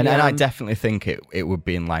really, really am. And I definitely think it would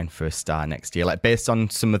be in line for a star next year. Like based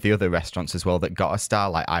on some of the other restaurants as well that got a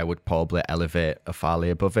star, like I would probably elevate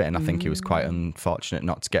Afali above it. And I think he was quite unfortunate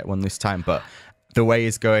not to get one this time. But the way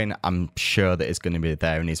he's going, I'm sure that he's going to be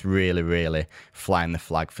there, and he's really, really flying the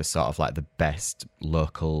flag for sort of like the best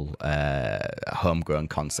local homegrown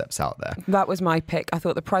concepts out there. That was my pick. I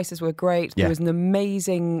thought the prices were great. There was an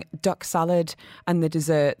amazing duck salad and the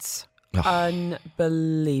desserts.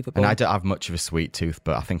 Unbelievable. And I don't have much of a sweet tooth,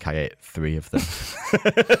 but I think I ate 3 of them.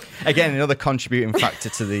 Again, another contributing factor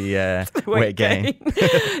to the weight gain.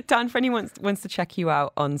 Dan, for anyone wants to check you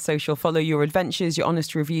out on social, follow your adventures, your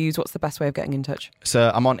honest reviews, what's the best way of getting in touch?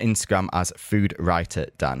 So I'm on Instagram as Food Writer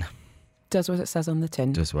Dan. Does what it says on the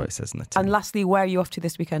tin. Does what it says on the tin. And lastly, where are you off to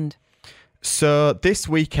this weekend? So this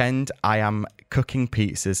weekend, I am cooking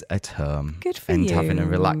pizzas at home. Good for and you. having a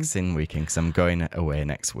relaxing weekend because I'm going away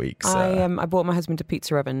next week. So. I bought my husband a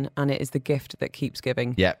pizza oven, and it is the gift that keeps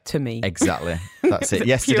giving to me. Exactly. That's it.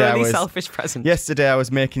 Purely selfish present. Yesterday I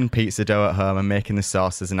was making pizza dough at home and making the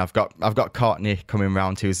sauces, and I've got Courtney coming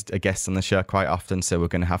round, who's a guest on the show quite often, so we're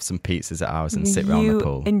going to have some pizzas at ours and sit round the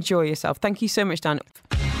pool. Enjoy yourself. Thank you so much, Dan.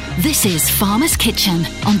 This is Farmer's Kitchen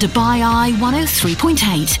on Dubai Eye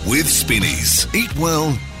 103.8. With Spinneys. Eat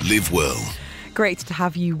well, live well. Great to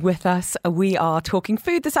have you with us. We are talking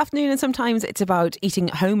food this afternoon, and sometimes it's about eating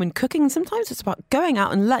at home and cooking, and sometimes it's about going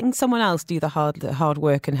out and letting someone else do the hard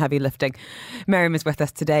work and heavy lifting. Miriam is with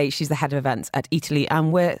us today. She's the head of events at Eataly,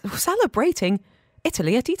 and we're celebrating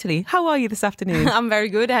Italy at Eataly. How are you this afternoon? I'm very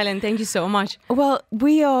good, Helen. Thank you so much. Well,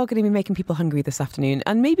 we are going to be making people hungry this afternoon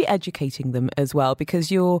and maybe educating them as well, because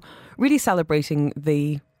you're really celebrating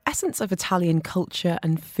the essence of Italian culture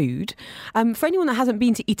and food. For anyone that hasn't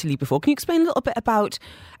been to Italy before, can you explain a little bit about,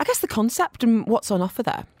 I guess, the concept and what's on offer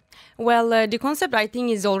there? Well, the concept, I think,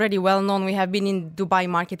 is already well known. We have been in Dubai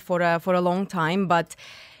market for a long time, but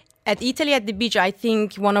at Eataly at the beach, I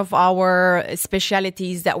think one of our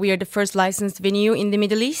specialities is that we are the first licensed venue in the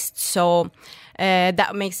Middle East. So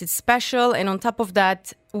that makes it special. And on top of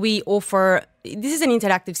that, we offer, this is an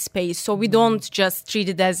interactive space, so we don't just treat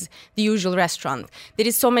it as the usual restaurant. There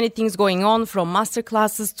is so many things going on, from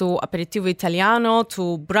masterclasses to aperitivo italiano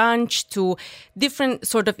to brunch to different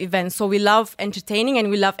sort of events. So we love entertaining and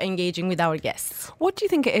we love engaging with our guests. What do you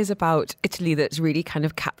think it is about Italy that's really kind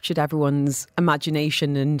of captured everyone's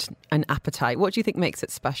imagination and appetite? What do you think makes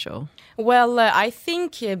it special? Well, I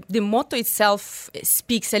think the motto itself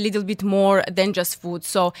speaks a little bit more than just food.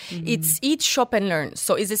 So it's eat, shop and learn.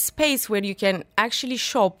 So it's a space where you can actually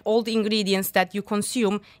shop all the ingredients that you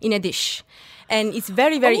consume in a dish. And it's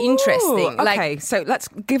very, very interesting. Okay, so let's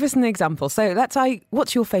give us an example. So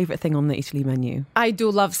what's your favourite thing on the Italy menu? I do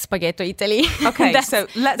love spaghetto Italy. Okay, that's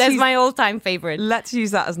my all-time favourite. Let's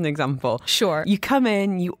use that as an example. Sure. You come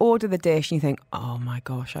in, you order the dish, and you think, oh my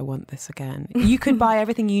gosh, I want this again. You could buy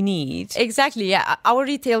everything you need. Exactly, yeah. Our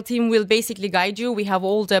retail team will basically guide you. We have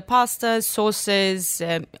all the pastas, sauces,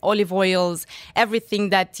 olive oils,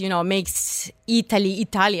 everything that, makes Italy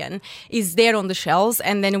Italian is there on the shelves.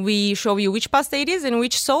 And then we show you which pasta it is and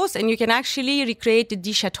which sauce, and you can actually recreate the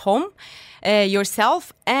dish at home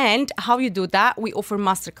yourself. And how you do that, we offer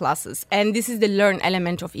masterclasses, and this is the learn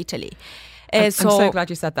element of Italy. I'm so glad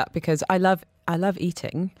you said that, because I love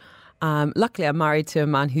eating. Luckily, I'm married to a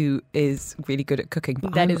man who is really good at cooking.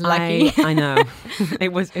 But that is lucky. I know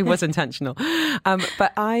it was intentional,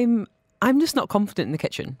 but I'm just not confident in the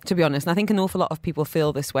kitchen, to be honest. And I think an awful lot of people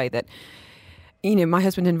feel this way, that my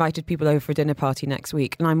husband invited people over for a dinner party next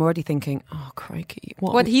week, and I'm already thinking, oh crikey,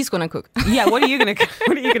 what he's gonna cook? Yeah, what are you gonna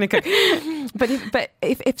cook? But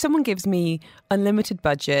if someone gives me unlimited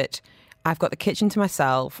budget, I've got the kitchen to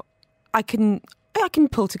myself, I can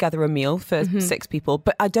pull together a meal for 6 people,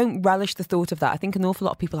 but I don't relish the thought of that. I think an awful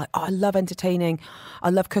lot of people are like, oh, I love entertaining, I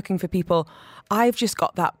love cooking for people. I've just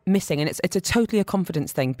got that missing, and it's a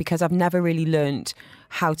confidence thing, because I've never really learned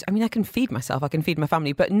how to. I mean, I can feed myself, I can feed my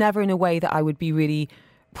family, but never in a way that I would be really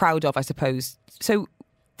proud of, I suppose. So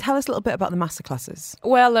tell us a little bit about the masterclasses.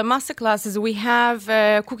 Well, masterclasses, we have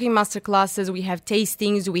cooking masterclasses, we have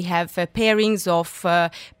tastings, we have pairings of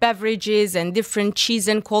beverages and different cheese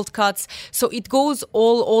and cold cuts. So it goes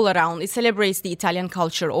all around. It celebrates the Italian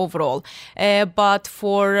culture overall. But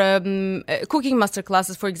for cooking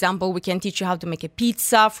masterclasses, for example, we can teach you how to make a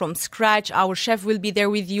pizza from scratch. Our chef will be there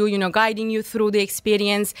with you, guiding you through the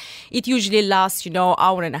experience. It usually lasts,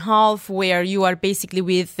 hour and a half, where you are basically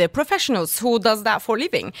with professionals who does that for a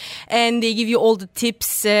living. And they give you all the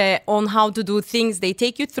tips on how to do things. They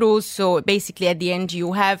take you through. So basically at the end,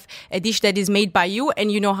 you have a dish that is made by you,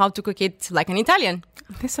 and you know how to cook it like an Italian.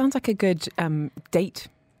 This sounds like a good date.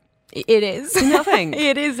 It is. Nothing.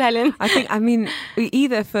 It is, Helen. I mean,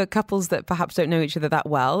 either for couples that perhaps don't know each other that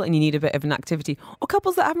well and you need a bit of an activity, or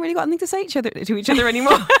couples that haven't really got anything to say to each other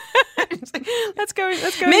anymore. Like, let's go.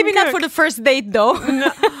 Maybe not for the first date, though.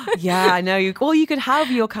 No. Yeah, I know. You could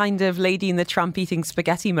have your kind of Lady in the Tramp eating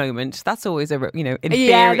spaghetti moment. That's always that's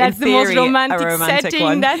the most romantic setting.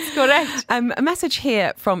 One. That's correct. A message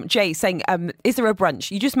here from Jay saying, "Is there a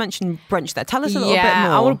brunch? You just mentioned brunch there. Tell us a little bit more."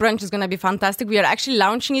 Yeah, our brunch is going to be fantastic. We are actually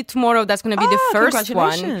launching it tomorrow. That's going to be the first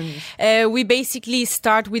one. We basically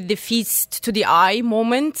start with the feast to the eye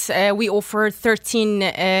moment. We offer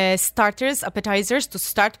 13 starters, appetizers to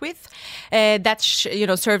start with. That's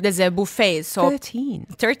served as a buffet. So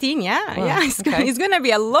 13, yeah, wow. Yeah. It's going to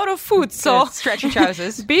be a lot of food. So stretch your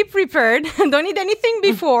trousers. Be prepared. Don't eat anything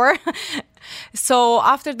before. So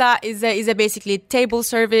after that is a basically table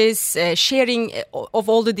service, sharing of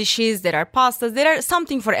all the dishes. There are pastas. There are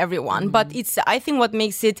something for everyone. But I think what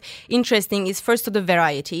makes it interesting is first the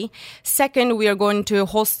variety. Second, we are going to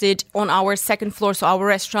host it on our second floor. So our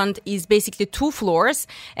restaurant is basically 2 floors,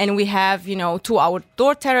 and we have 2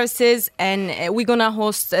 outdoor terraces, and we're gonna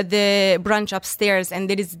host the brunch upstairs. And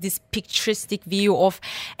there is this picturesque view of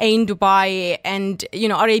Ain Dubai and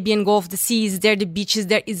Arabian Gulf, the seas. There, the beaches.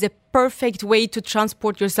 There is a perfect way to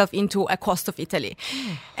transport yourself into a coast of Italy.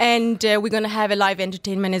 And we're going to have a live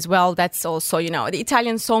entertainment as well. That's also, the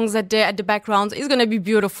Italian songs at the background is going to be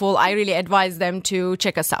beautiful. I really advise them to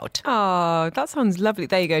check us out. Oh, that sounds lovely.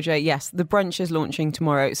 There you go, Jay. Yes, the brunch is launching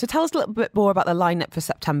tomorrow. So tell us a little bit more about the lineup for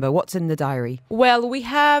September. What's in the diary? Well, we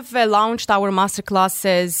have launched our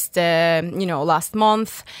masterclasses, last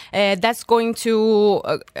month. That's going to,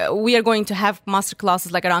 we are going to have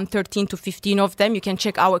masterclasses like around 13 to 15 of them. You can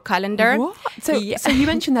check our calendar. What? So you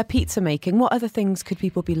mentioned that pizza making. What other things could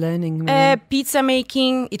people be learning? Pizza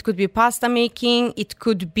making, it could be pasta making, it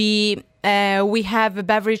could be... we have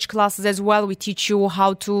beverage classes as well. We teach you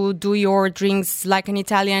how to do your drinks like an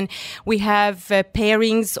Italian. We have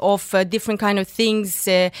pairings of different kind of things.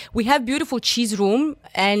 We have beautiful cheese room,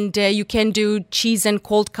 and you can do cheese and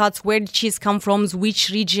cold cuts, where the cheese comes from,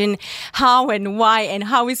 which region, how and why, and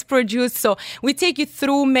how it's produced. So we take you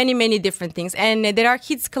through many, many different things. And there are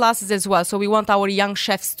kids classes as well. So we want our young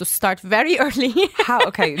chefs to start very early.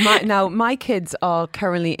 My kids are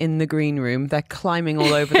currently in the green room. They're climbing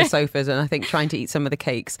all over the sofas and I think trying to eat some of the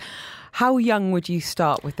cakes. How young would you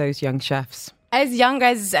start with those young chefs? As young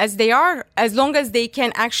as they are, as long as they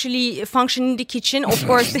can actually function in the kitchen, of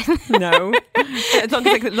course. No. As long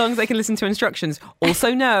as they can listen to instructions.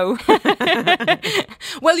 Also, no.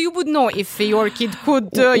 Well, you would know if your kid could,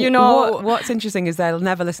 What's interesting is they'll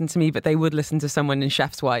never listen to me, but they would listen to someone in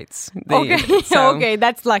Chef's Whites. Okay,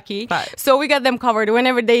 that's lucky. So we got them covered.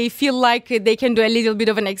 Whenever they feel like they can do a little bit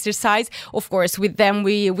of an exercise, of course, with them,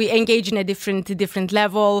 we engage in a different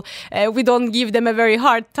level. We don't give them a very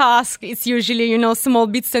hard task. It's usually small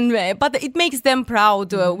bits, but it makes them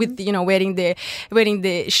proud with wearing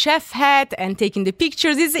the chef hat and taking the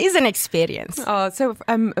pictures. Is an experience. So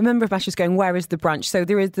a member of MASH is going, where is the brunch? So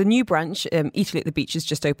there is the new brunch. Italy at the Beach has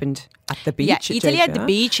just opened at the beach. Yeah, Italy at the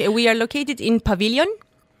Beach. We are located in Pavilion.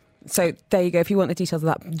 So there you go. If you want the details of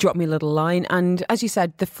that, drop me a little line. And as you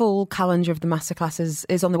said, the full calendar of the masterclasses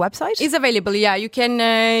is on the website? It's available, yeah. You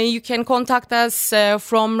can contact us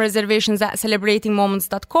from reservations at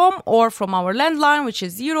celebratingmoments.com or from our landline, which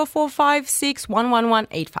is 0456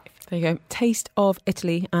 11185. There you go. Taste of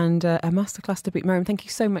Italy and a masterclass to boot. Miriam, thank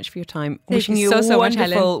you so much for your time. Wishing you a so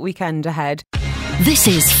wonderful much, weekend ahead. This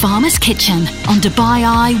is Farmer's Kitchen on Dubai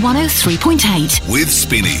Eye 103.8. With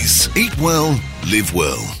Spinneys. Eat well, live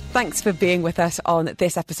well. Thanks for being with us on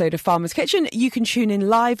this episode of Farmer's Kitchen. You can tune in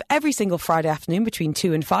live every single Friday afternoon between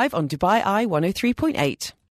 2 and 5 on Dubai Eye 103.8.